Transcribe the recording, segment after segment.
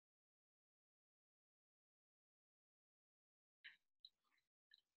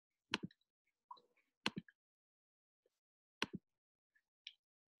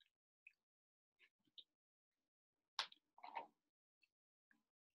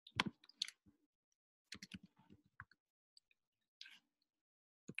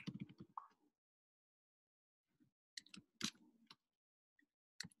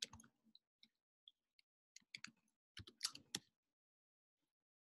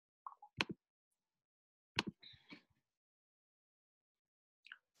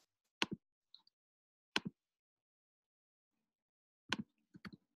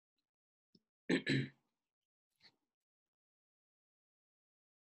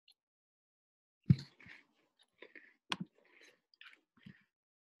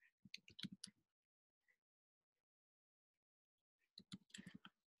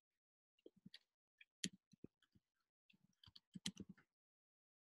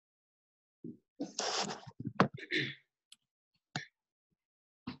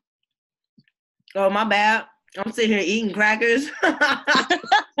Oh, my bad. I'm sitting here eating crackers.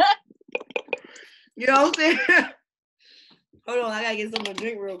 You know what I'm saying? Hold on, I gotta get something to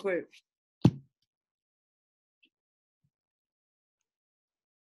drink real quick.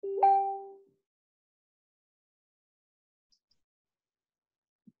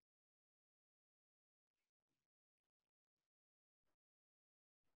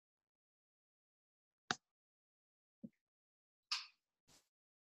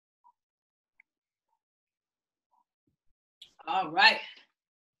 All right.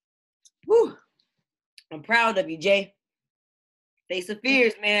 Woo. I'm proud of you, Jay. Face of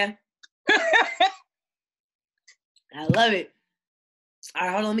fears, man. I love it. All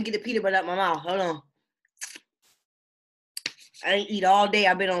right, hold on. Let me get the peanut butter out my mouth. Hold on. I didn't eat all day.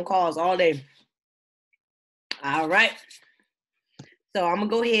 I've been on calls all day. All right. So I'm going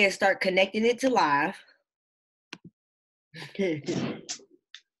to go ahead and start connecting it to live.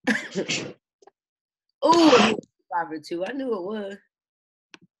 Ooh, 5 for 2. I knew it was.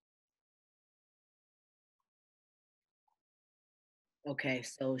 Okay,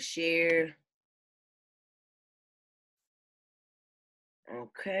 so share.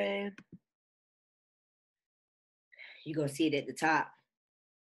 Okay. You're going to see it at the top.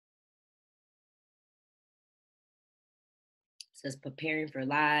 It says preparing for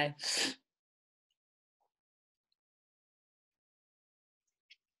live.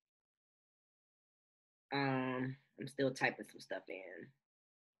 I'm still typing some stuff in.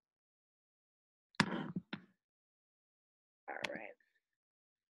 All right.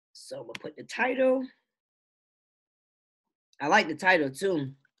 So I'm going to put the title. I like the title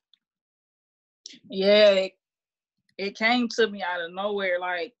too. Yeah, it came to me out of nowhere.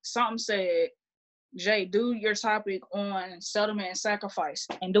 Like something said, Jay, do your topic on settlement and sacrifice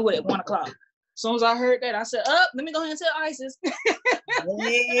and do it at 1 o'clock. As soon as I heard that, I said, let me go ahead and tell Isis.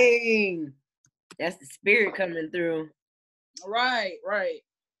 Dang. That's the spirit coming through. Right.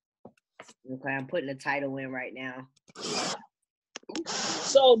 Okay, I'm putting the title in right now.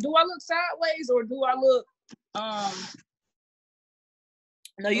 So do I look sideways or do I look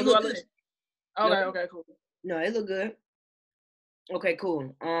No, you look good. Okay, cool. No, it look good. Okay,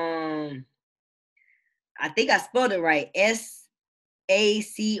 cool. I think I spelled it right.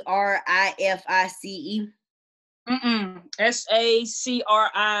 SACRIFICE.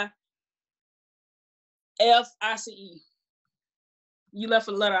 SACRIFICE. You left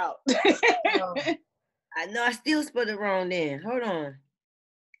a letter out. I know I still spelled it wrong then. Hold on.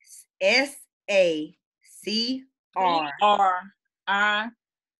 SACRIFICE.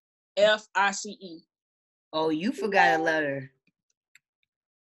 Oh, you forgot a letter.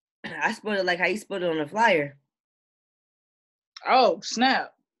 I spelled it like how you spelled it on the flyer. Oh,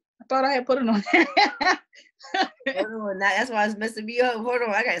 snap. I thought I had put it on there. Hold on, that's why it's messing me up. Hold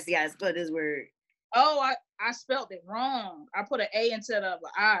on, I gotta see how to spell this word. Oh, I spelled it wrong. I put an A instead of an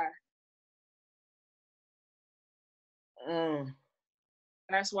I.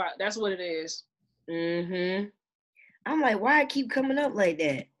 That's what it is. Mm-hmm. I'm like, why I keep coming up like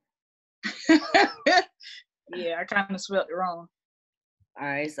that? Yeah, I kind of spelled it wrong. All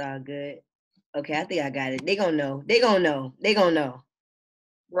right, it's all good. Okay, I think I got it. They gonna know.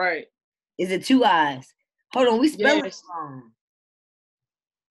 Right. Is it 2 eyes? Hold on, we spelling it wrong.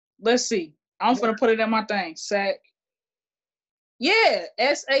 Let's see. I'm gonna put it in my thing. SAC. Yeah,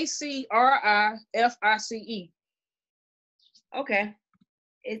 SACRIFICE. Okay,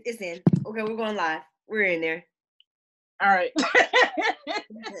 it's in. Okay, we're going live. We're in there. All right.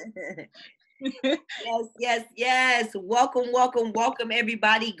 Yes. Welcome,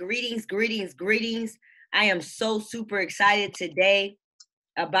 everybody. Greetings. I am so super excited today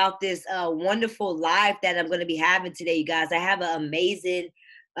about this wonderful live that I'm going to be having today, you guys. I have an amazing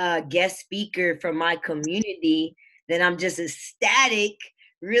guest speaker from my community that I'm just ecstatic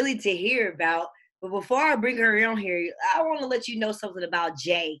really to hear about. But before I bring her on here, I want to let you know something about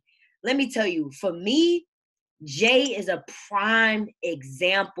Jay. Let me tell you, for me, Jay is a prime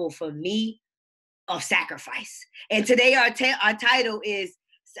example for me of sacrifice. And today our title is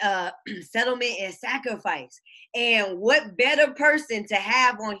settlement and sacrifice. And what better person to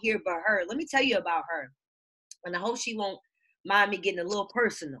have on here but her? Let me tell you about her. And I hope she won't mind me getting a little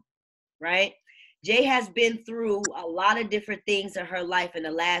personal, right? Jay has been through a lot of different things in her life in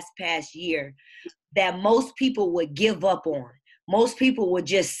the past year that most people would give up on. Most people would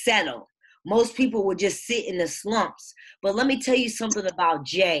just settle. Most people would just sit in the slumps. But let me tell you something about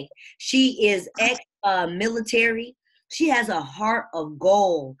Jay. She is ex-military. She has a heart of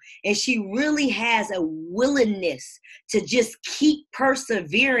gold, and she really has a willingness to just keep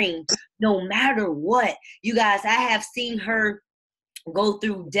persevering no matter what. You guys, I have seen her go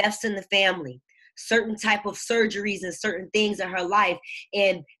through deaths in the family, certain type of surgeries and certain things in her life,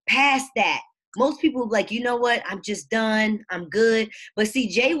 and past that, most people like, you know what, I'm just done, I'm good. But see,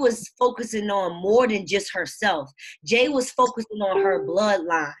 Jay was focusing on more than just herself. Jay was focusing on her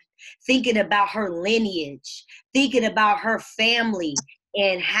bloodline, thinking about her lineage, thinking about her family,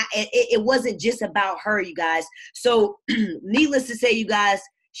 and how it wasn't just about her, you guys. So needless to say, you guys,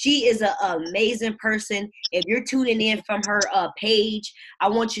 she is an amazing person. If you're tuning in from her page, I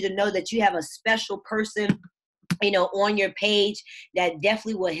want you to know that you have a special person, you know, on your page that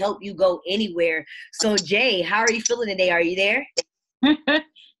definitely will help you go anywhere. So Jay, how are you feeling today? Are you there?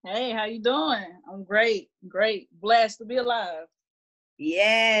 Hey, how you doing? I'm great, blessed to be alive.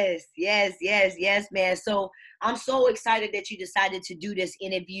 Yes, yes, yes, yes, man. So I'm so excited that you decided to do this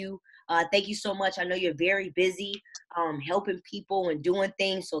interview. Thank you so much. I know you're very busy helping people and doing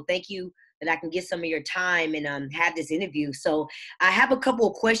things. So thank you that I can get some of your time and have this interview. So I have a couple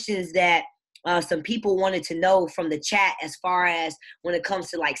of questions that some people wanted to know from the chat as far as when it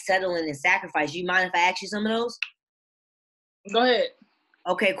comes to like settling and sacrifice. You mind if I ask you some of those? Go ahead.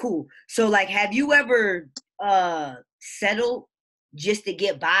 Okay, cool. So like, have you ever settled just to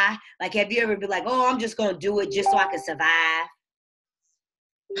get by? Like, have you ever been like, oh, I'm just gonna do it just so I can survive?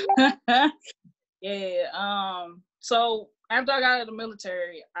 Yeah. So after I got out of the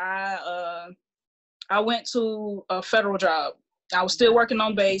military, I went to a federal job. I was still working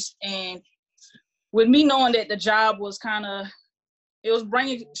on base, and with me knowing that the job was it was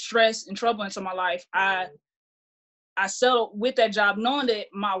bringing stress and trouble into my life, I settled with that job, knowing that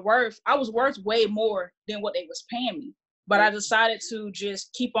I was worth way more than what they was paying me. But I decided to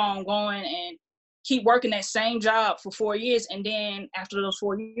just keep on going and keep working that same job for 4 years. And then after those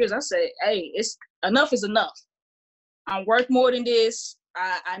 4 years, I said, hey, enough is enough. I'm worth more than this.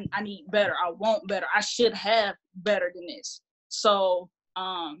 I need better. I want better. I should have better than this. So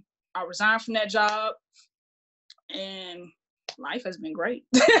I resigned from that job, and life has been great.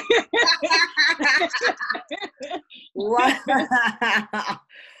 Wow.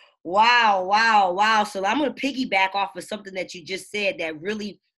 Wow, wow, wow. So I'm gonna piggyback off of something that you just said that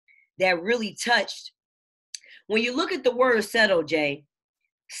really touched. When you look at the word settle, Jay,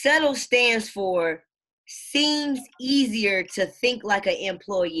 settle stands for seems easier to think like an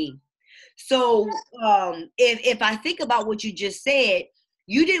employee. So if I think about what you just said,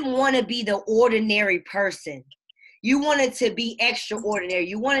 you didn't want to be the ordinary person. You wanted to be extraordinary.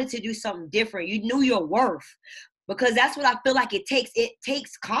 You wanted to do something different. You knew your worth, because that's what I feel like it takes. It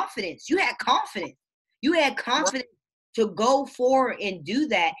takes confidence. You had confidence. You had confidence to go forward and do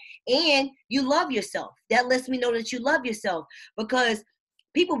that. And you love yourself. That lets me know that you love yourself, because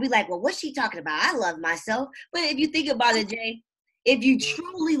people be like, well, what's she talking about? I love myself. But if you think about it, Jay, if you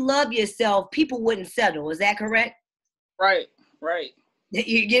truly love yourself, people wouldn't settle. Is that correct? Right.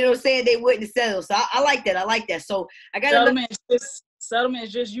 You know what I'm saying? They wouldn't settle. So I like that. I like that. So I got settlement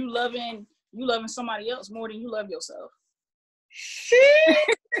is just you loving somebody else more than you love yourself.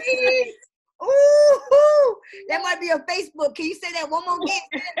 Ooh, that might be a Facebook. Can you say that one more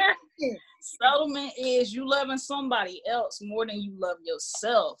again? Settlement is you loving somebody else more than you love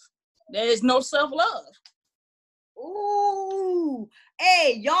yourself. There is no self-love. Ooh,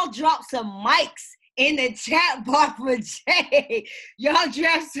 hey, y'all drop some mics in the chat bar for Jay. Y'all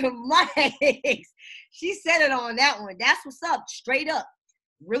drop some mics. She said it on that one. That's what's up. Straight up.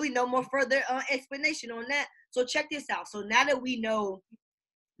 Really no more further explanation on that. So check this out. So now that we know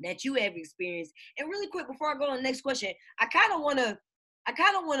that you have experience, and really quick before I go to the next question, I kind of want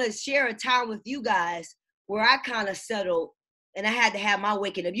to share a time with you guys where I kind of settled and I had to have my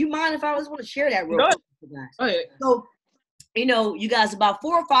waking up. You mind if I just want to share that real quick with you guys? Okay. So, you know, you guys, about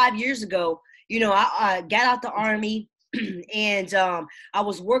 4 or 5 years ago, you know, I got out the Army and I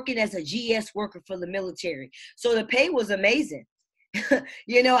was working as a GS worker for the military. So the pay was amazing.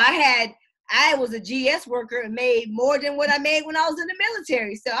 You know, I was a GS worker and made more than what I made when I was in the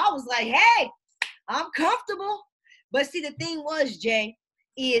military. So I was like, hey, I'm comfortable. But see, the thing was, Jay,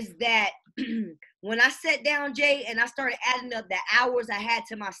 is that when I sat down, Jay, and I started adding up the hours I had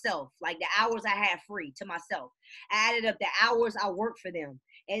to myself, like the hours I had free to myself, I added up the hours I worked for them.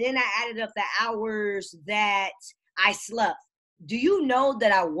 And then I added up the hours that I slept. do you know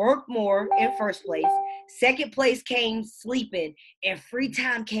that I worked more in first place? Second place came sleeping, and free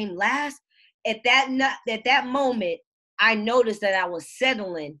time came last. At that moment, I noticed that I was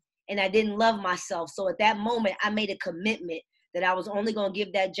settling and I didn't love myself. So at that moment, I made a commitment that I was only going to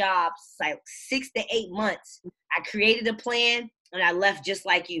give that job like 6 to 8 months. I created a plan and I left just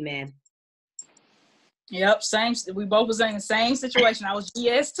like you, man. Yep, same. We both was in the same situation. I was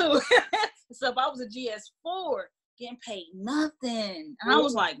GS too. So if I was a GS4, getting paid nothing. And I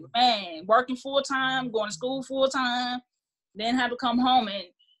was like, man, working full time, going to school full time, then have to come home and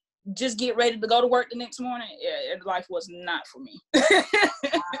just get ready to go to work the next morning. Yeah, life was not for me.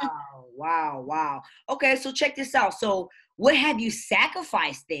 Wow. Okay, so check this out. So what have you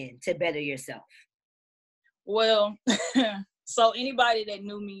sacrificed then to better yourself? Well, so anybody that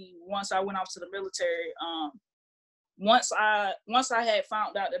knew me once I went off to the military, once I had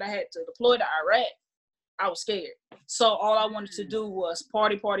found out that I had to deploy to Iraq, I was scared. So all I wanted to do was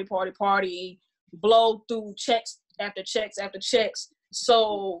party, blow through checks after checks after checks.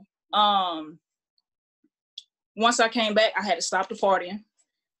 So once I came back, I had to stop the partying.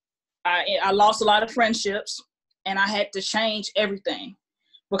 I lost a lot of friendships, and I had to change everything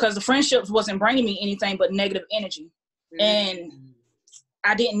because the friendships wasn't bringing me anything but negative energy. And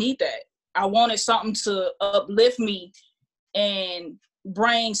I didn't need that. I wanted something to uplift me and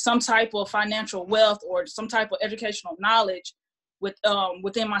bring some type of financial wealth or some type of educational knowledge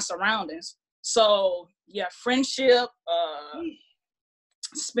within my surroundings. So yeah, friendship,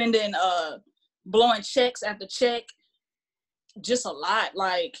 spending, blowing checks after check, just a lot.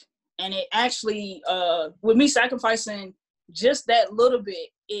 Like, and it actually, with me sacrificing just that little bit,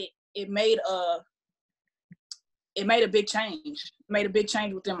 it made a big change. Made a big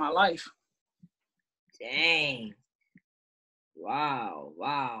change within my life. Dang.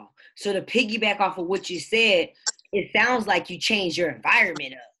 Wow. So to piggyback off of what you said, it sounds like you changed your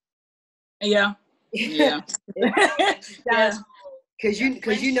environment up. Yeah. Because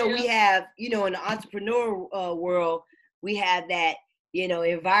you know we have, you know, in the entrepreneur world, we have that, you know,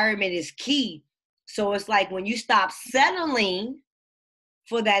 environment is key. So it's like when you stop settling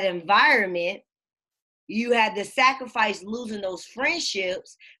for that environment, you had to sacrifice losing those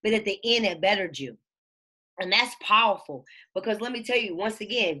friendships, but at the end it bettered you. And that's powerful because let me tell you, once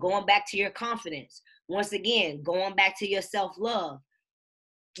again, going back to your confidence, once again, going back to your self-love,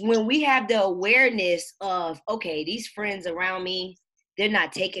 when we have the awareness of, okay, these friends around me, they're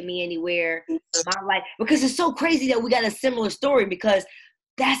not taking me anywhere. My life, because it's so crazy that we got a similar story because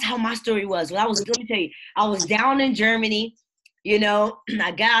that's how my story was. Let me tell you, I was down in Germany, you know,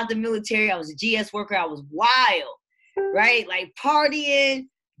 I got out the military. I was a GS worker. I was wild, right? Like partying,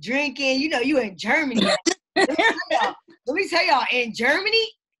 drinking, you know, you in Germany. Let me tell y'all, in Germany,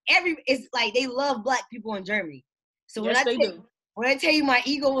 it's like they love Black people in Germany. So yes, when I tell you my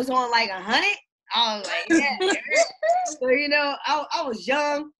ego was on like 100, I was like, yeah. So, you know, I was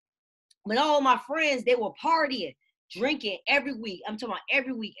young, but all my friends, they were partying, drinking every week. I'm talking about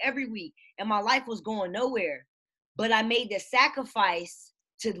every week. And my life was going nowhere. But I made the sacrifice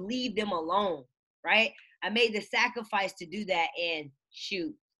to leave them alone, right? I made the sacrifice to do that. And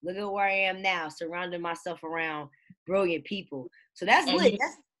shoot, look at where I am now, surrounding myself around brilliant people. So that's lit.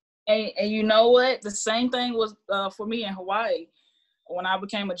 And you know what? The same thing was for me in Hawaii. When I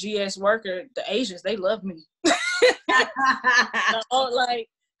became a GS worker, the Asians, they love me. The old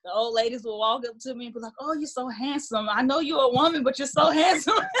ladies will walk up to me and be like, "Oh, you're so handsome. I know you're a woman, but you're so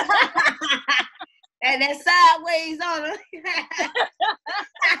handsome." And that sideways on her.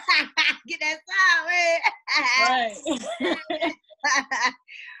 Get that sideways. Right.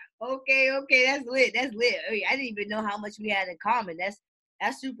 Okay, that's lit. I didn't even know how much we had in common. That's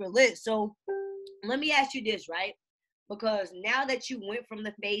super lit. So let me ask you this, right? Because now that you went from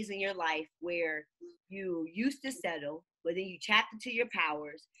the phase in your life where you used to settle, but then you tapped into your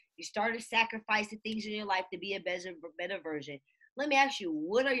powers, you started sacrificing things in your life to be a better version. Let me ask you,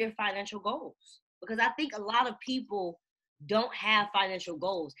 what are your financial goals? Because I think a lot of people don't have financial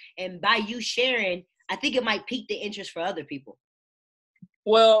goals. And by you sharing, I think it might pique the interest for other people.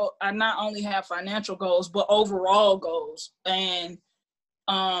 Well, I not only have financial goals, but overall goals. And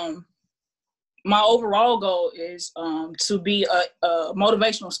my overall goal is to be a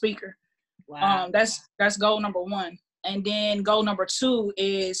motivational speaker. Wow. That's goal number one. And then goal number two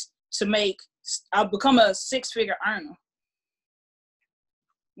is I'll become a 6-figure earner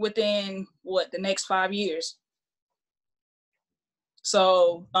within the next 5 years.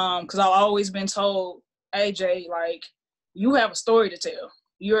 So, because I've always been told, "Hey, Jay, like, you have a story to tell.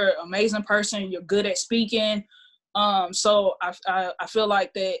 You're an amazing person. You're good at speaking." So I feel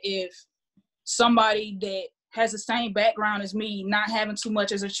like that if somebody that has the same background as me, not having too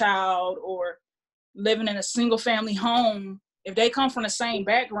much as a child or living in a single family home, if they come from the same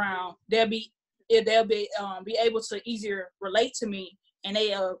background, they'll be able to easier relate to me, and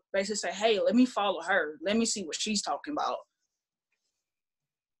they basically say, hey, let me follow her. Let me see what she's talking about.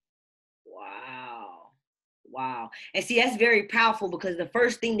 Wow. And see, that's very powerful, because the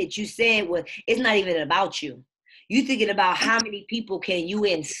first thing that you said was, it's not even about you. You thinking about how many people can you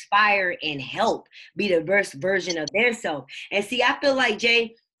inspire and help be the best version of their self. And see, I feel like,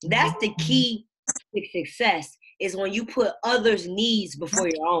 Jay, that's the key to success, is when you put others' needs before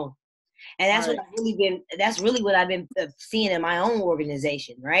your own. And that's Right. that's really what I've been seeing in my own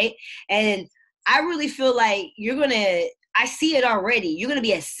organization, right? And I really feel like I see it already. You're going to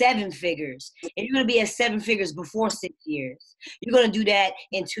be at 7 figures, and you're going to be at 7 figures before 6 years. You're going to do that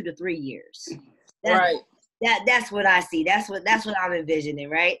in 2 to 3 years. Right. That's what I see. That's what I'm envisioning,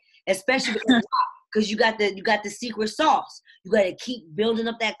 right? Especially because you got the secret sauce. You got to keep building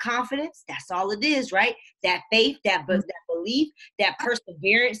up that confidence. That's all it is, right? That faith, that belief, that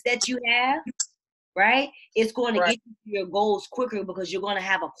perseverance that you have, right? It's going to get you to your goals quicker, because you're going to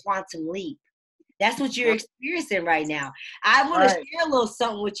have a quantum leap. That's what you're experiencing right now. I want to share a little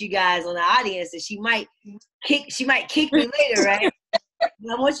something with you guys on the audience, and she might kick me later, right?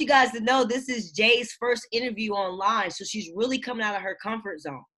 But I want you guys to know this is Jay's first interview online, so she's really coming out of her comfort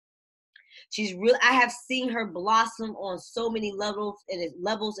zone. I have seen her blossom on so many levels, and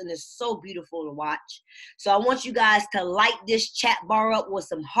it's so beautiful to watch. So I want you guys to light this chat bar up with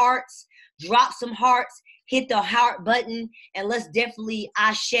some hearts, drop some hearts, hit the heart button, and let's definitely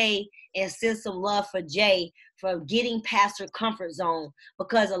ashe and send some love for Jay for getting past her comfort zone,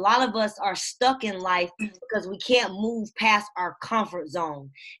 because a lot of us are stuck in life because we can't move past our comfort zone,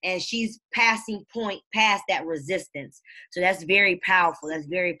 and she's passing past that resistance. So that's very powerful. That's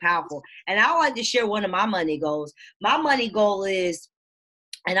very powerful. And I would like to share one of my money goals. My money goal is,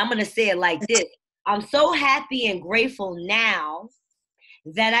 and I'm going to say it like this: I'm so happy and grateful now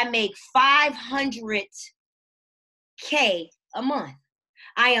that I make $500K a month.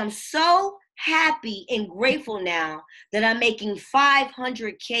 I am so happy and grateful now that I'm making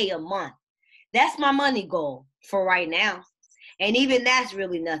 $500K a month. That's my money goal for right now. And even that's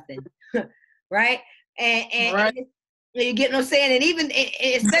really nothing, right? And you get what I'm saying? And even,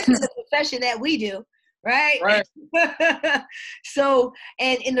 especially the profession that we do, right? So,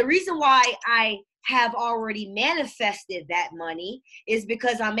 and the reason why I have already manifested that money is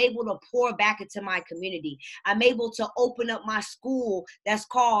because I'm able to pour back into my community. I'm able to open up my school that's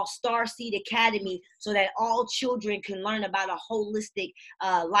called Starseed Academy, so that all children can learn about a holistic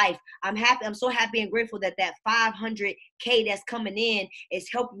life. I'm so happy and grateful that 500K that's coming in is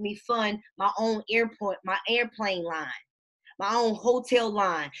helping me fund my own airplane line, my own hotel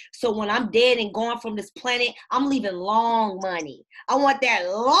line. So when I'm dead and gone from this planet, I'm leaving long money. I want that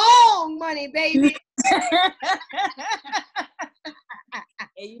long money, baby.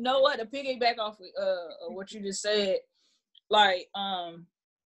 And you know what? To piggyback off of what you just said, like, I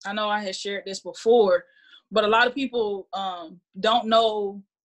know I had shared this before, but a lot of people don't know.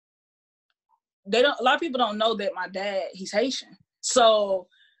 A lot of people don't know that my dad, he's Haitian. So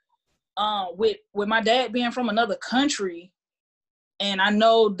with my dad being from another country, and I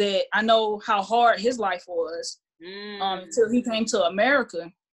know how hard his life was until he came to America.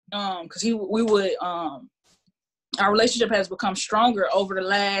 Because our relationship has become stronger over the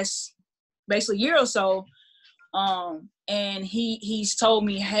last basically year or so. And he's told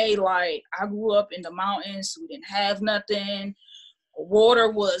me, hey, like, I grew up in the mountains. We didn't have nothing. Water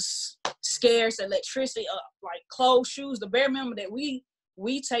was scarce, electricity, like clothes, shoes, the bare minimum that we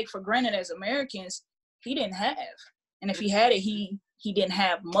take for granted as Americans, he didn't have. And if he had it, he didn't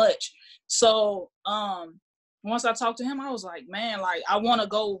have much. So once I talked to him, I was like, man, like, I want to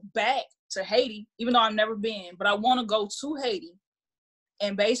go back to Haiti, even though I've never been, but I want to go to Haiti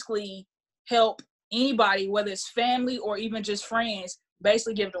and basically help anybody, whether it's family or even just friends,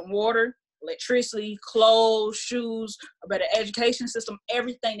 basically give them water, electricity, clothes, shoes, a better education system,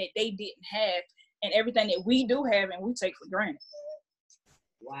 everything that they didn't have and everything that we do have and we take for granted.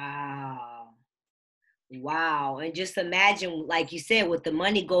 Wow. And just imagine, like you said, with the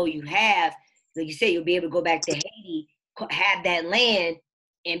money goal you have, like you said, you'll be able to go back to Haiti, have that land,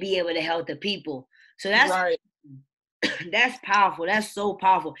 and be able to help the people. So that's right. That's powerful. That's so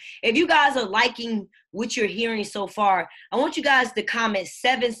powerful. If you guys are liking what you're hearing so far, I want you guys to comment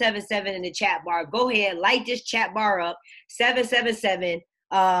 777 in the chat bar. Go ahead, light this chat bar up, 777,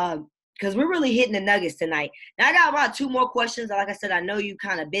 because we're really hitting the nuggets tonight. Now, I got about 2 more questions. Like I said, I know you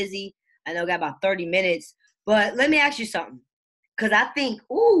kind of busy. I know I got about 30 minutes. But let me ask you something. because I think,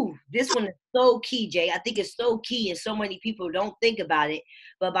 ooh, this one is so key, Jay. I think it's so key, and so many people don't think about it.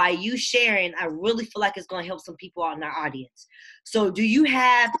 But by you sharing, I really feel like it's going to help some people out in our audience. So, do you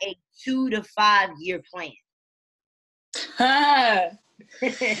have a 2 to 5 year plan?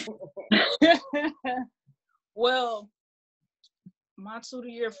 Well, my 2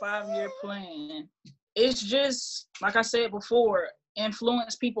 to 5 year plan, it's just like I said before,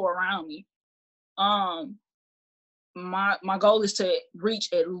 influence people around me. My goal is to reach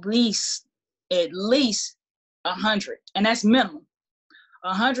at least 100, and that's minimum.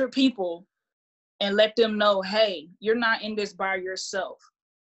 100 people, and let them know, hey, you're not in this by yourself.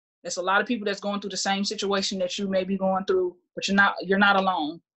 There's a lot of people that's going through the same situation that you may be going through, but you're not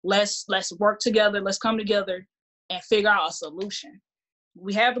alone. Let's work together. Let's come together and figure out a solution.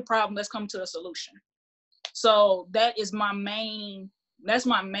 We have the problem. Let's come to a solution. So that's my main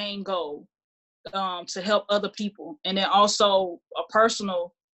goal, to help other people. And then also a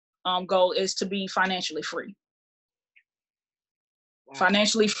personal goal is to be financially free. Wow.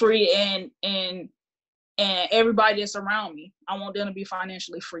 Financially free, and everybody that's around me, I want them to be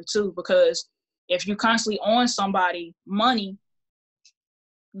financially free too, because if you constantly owe somebody money,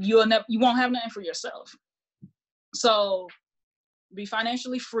 you won't have nothing for yourself. So be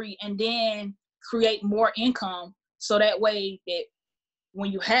financially free, and then create more income, so that way that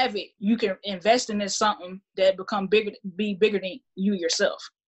when you have it, you can invest in this something that be bigger than you yourself.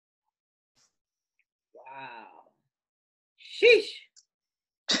 Wow. Sheesh.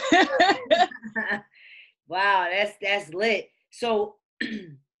 Wow, that's lit. So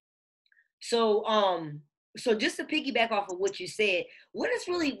just to piggyback off of what you said, what is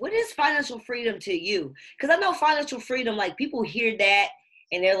financial freedom to you? Because I know financial freedom, like, people hear that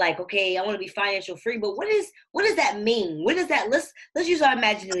and they're like, okay, I want to be financial free, but what does that mean? What is that? Let's use our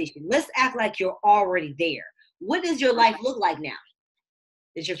imagination. Let's act like you're already there. What does your life look like now?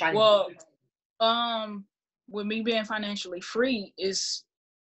 Is your financial with me being financially free, is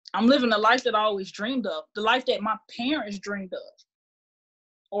I'm living the life that I always dreamed of, the life that my parents dreamed of,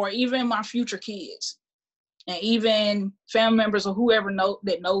 or even my future kids, and even family members or whoever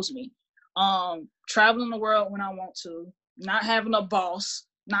that knows me. Traveling the world when I want to, not having a boss,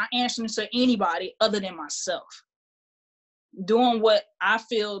 not answering to anybody other than myself, doing what I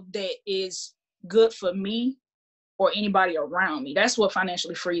feel that is good for me or anybody around me. That's what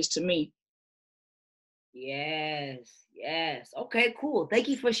financially free is to me. Yes. Okay, cool. Thank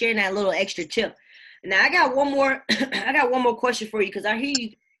you for sharing that little extra tip. Now I got one more question for you, because I hear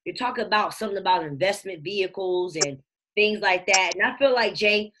you talk about something about investment vehicles and things like that. And I feel like,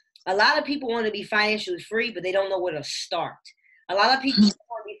 Jay, a lot of people want to be financially free, but they don't know where to start. A lot of people want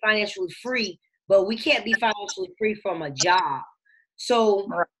to be financially free, but we can't be financially free from a job. So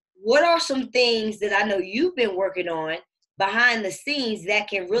what are some things that I know you've been working on behind the scenes that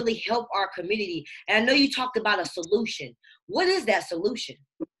can really help our community? And I know you talked about a solution. What is that solution?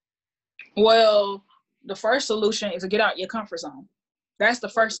 Well, the first solution is to get out your comfort zone. That's the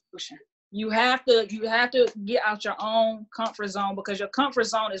first solution. You have to get out your own comfort zone, because your comfort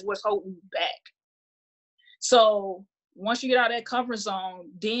zone is what's holding you back. So once you get out of that comfort zone,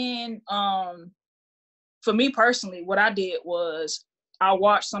 then for me personally, what I did was I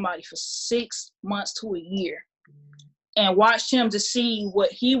watched somebody for 6 months to a year and watched him to see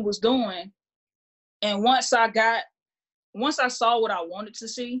what he was doing. And once I saw what I wanted to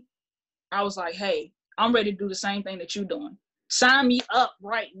see, I was like, hey, I'm ready to do the same thing that you're doing. Sign me up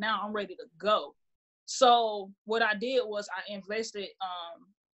right now. I'm ready to go. So what I did was I invested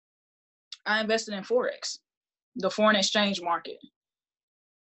in Forex, the foreign exchange market.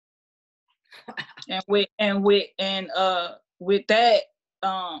 And with that,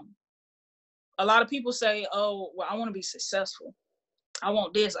 a lot of people say, oh, well, I want to be successful. I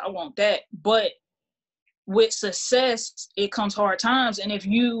want this, I want that. But with success, it comes hard times. And if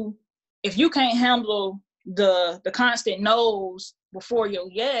you can't handle the constant no's before your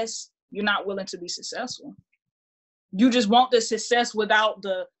yes, you're not willing to be successful. You just want the success without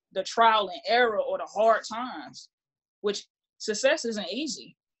the trial and error or the hard times, which success isn't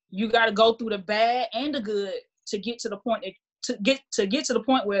easy. You got to go through the bad and the good to get to the point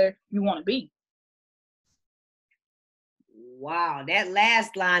where you want to be. Wow, that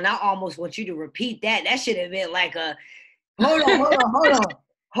last line, I almost want you to repeat that. That should have been like a, hold on.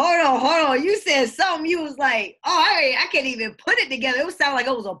 You said something, you was like, oh, I can't even put it together. It would sound like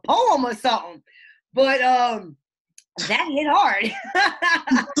it was a poem or something. But that hit hard.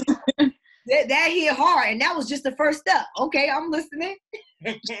 that hit hard. And that was just the first step. Okay, I'm listening.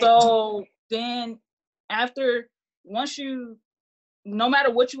 So then no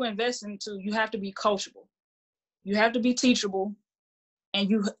matter what you invest into, you have to be coachable. You have to be teachable. and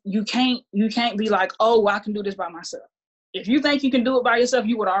you can't be like, oh, well, I can do this by myself. If you think you can do it by yourself,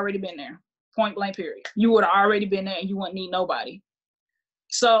 you would have already been there. Point blank, period. You would have already been there, and you wouldn't need nobody.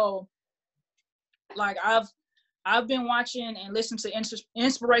 So, like, I've been watching and listening to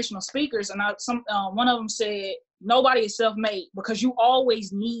inspirational speakers, and one of them said, nobody is self-made because you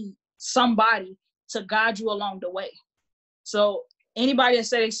always need somebody to guide you along the way. So anybody that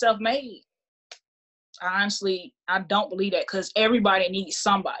say they self-made, honestly, I don't believe that, because everybody needs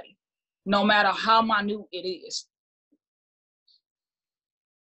somebody, no matter how minute it is.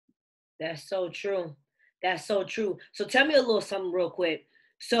 That's so true. That's so true. So tell me a little something real quick.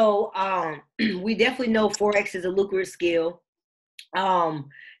 So we definitely know Forex is a lucrative skill.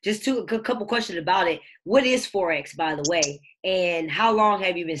 Just a couple questions about it. What is Forex, by the way, and how long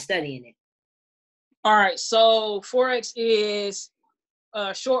have you been studying it? All right, so Forex is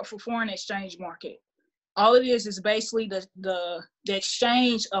short for foreign exchange market. All it is basically the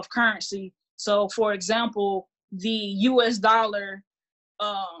exchange of currency. So, for example, the U.S. dollar,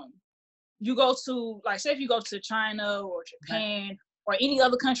 you go to, like, say if you go to China or Japan or any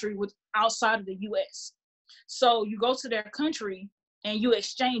other country outside of the U.S. So you go to their country and you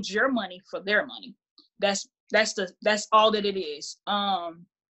exchange your money for their money. That's all that it is.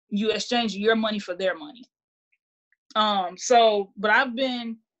 You exchange your money for their money. But I've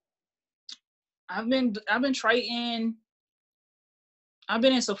been trading. I've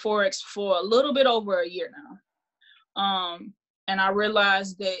been into Forex for a little bit over a year now. And I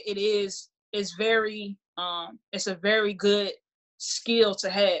realized that it's a very good skill to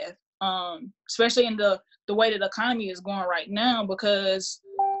have, especially in the way that the economy is going right now, because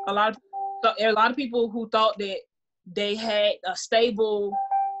a lot of people who thought that they had a stable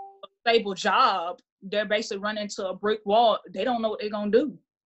job, they're basically running into a brick wall. They don't know what they're gonna do.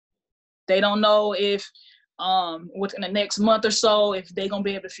 They don't know if within the next month or so, if they're gonna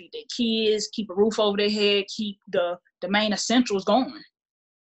be able to feed their kids, keep a roof over their head, keep the main essentials going.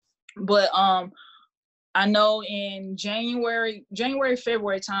 But I know in January,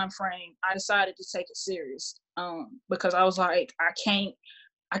 February timeframe, I decided to take it serious. Because I was like, I can't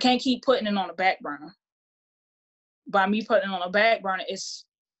keep putting it on the back burner. By me putting it on the back burner, it's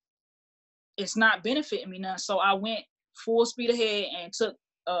not benefiting me now. So I went full speed ahead and took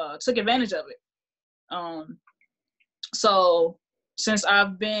advantage of it. So since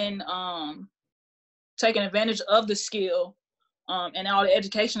I've been taking advantage of the skill and all the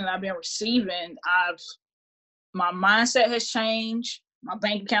education that I've been receiving, my mindset has changed. My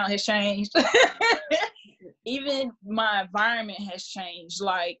bank account has changed. Even my environment has changed.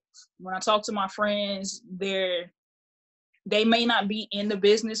 Like, when I talk to my friends, they may not be in the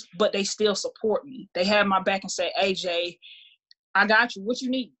business, but they still support me. They have my back and say, "Hey, Jay, I got you. What you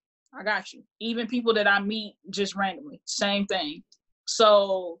need, I got you." Even people that I meet just randomly, same thing.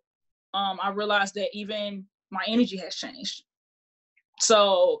 So I realized that even my energy has changed.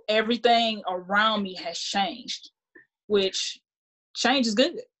 So everything around me has changed, which change is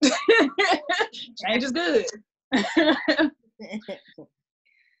good. Change is good.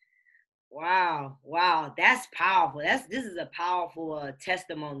 Wow, that's powerful. This is a powerful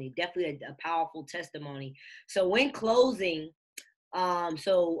testimony. Definitely a powerful testimony. So in closing, and there's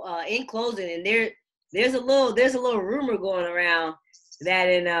a little rumor going around that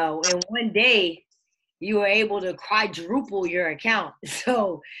in one day you were able to quadruple your account.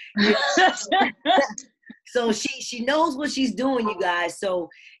 So so she knows what she's doing, you guys. So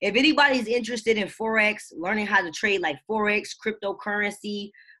if anybody's interested in Forex, learning how to trade like Forex, cryptocurrency,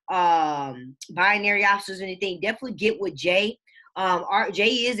 binary options, anything, definitely get with Jay.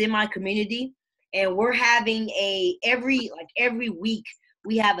 Jay is in my community, and we're having every week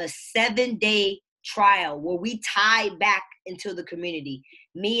we have a 7-day trial where we tie back into the community.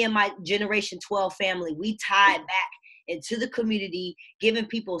 Me and my Generation 12 family, we tie back into the community, giving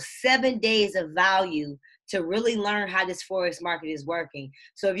people 7 days of value to really learn how this Forex market is working.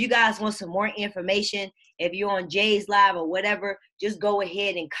 So if you guys want some more information, if you're on Jay's Live or whatever, just go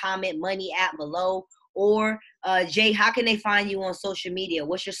ahead and comment Money App below. Or Jay, how can they find you on social media?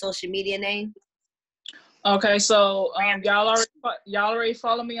 What's your social media name? Okay, so y'all already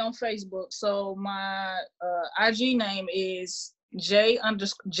follow me on Facebook. So my IG name is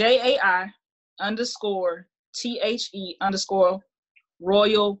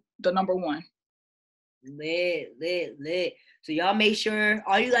JAI_THE_Royal1. Lit. So y'all make sure,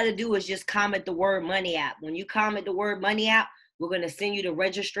 all you got to do is just comment the word Money App. When you comment the word Money App, we're going to send you the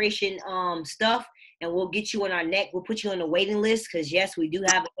registration stuff, and we'll get you on our neck. We'll put you on the waiting list, because yes, we do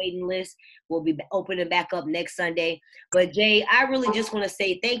have a waiting list. We'll be opening back up next Sunday. But Jay, I really just want to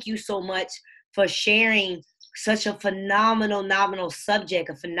say thank you so much for sharing such a phenomenal subject,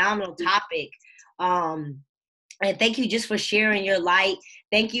 a phenomenal topic. And thank you just for sharing your light.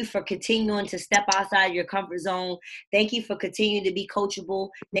 Thank you for continuing to step outside your comfort zone. Thank you for continuing to be coachable.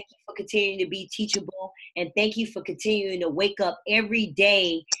 Thank you for continuing to be teachable. And thank you for continuing to wake up every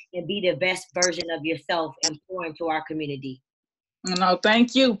day and be the best version of yourself and pour into our community. No,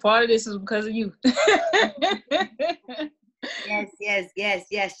 thank you. Part of this is because of you.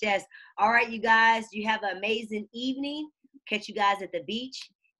 Yes. All right, you guys, you have an amazing evening. Catch you guys at the beach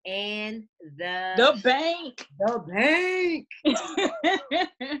and the bank.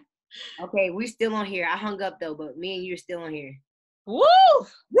 Okay, we're still on here. I hung up though, but me and you are still on here. Woo!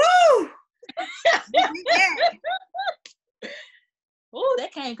 Ooh,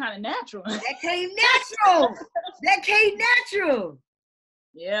 that came kind of natural. That came natural.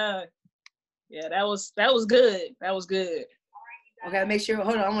 Yeah, that was good. That was good. Okay, make sure.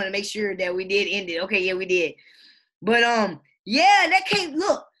 Hold on, I want to make sure that we did end it. Okay, yeah, we did. But yeah, that came.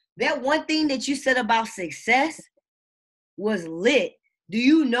 Look, that one thing that you said about success was lit. Do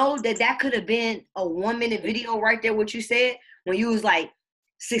you know that could have been a 1-minute video right there? What you said when you was like,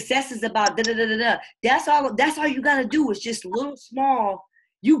 success is about da da da da da. That's all you gotta do is just little small.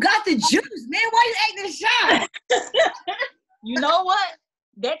 You got the juice, man. Why you acting shy? You know what?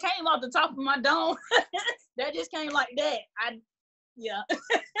 That came off the top of my dome. That just came like that. Yeah.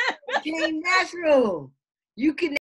 It came natural. You can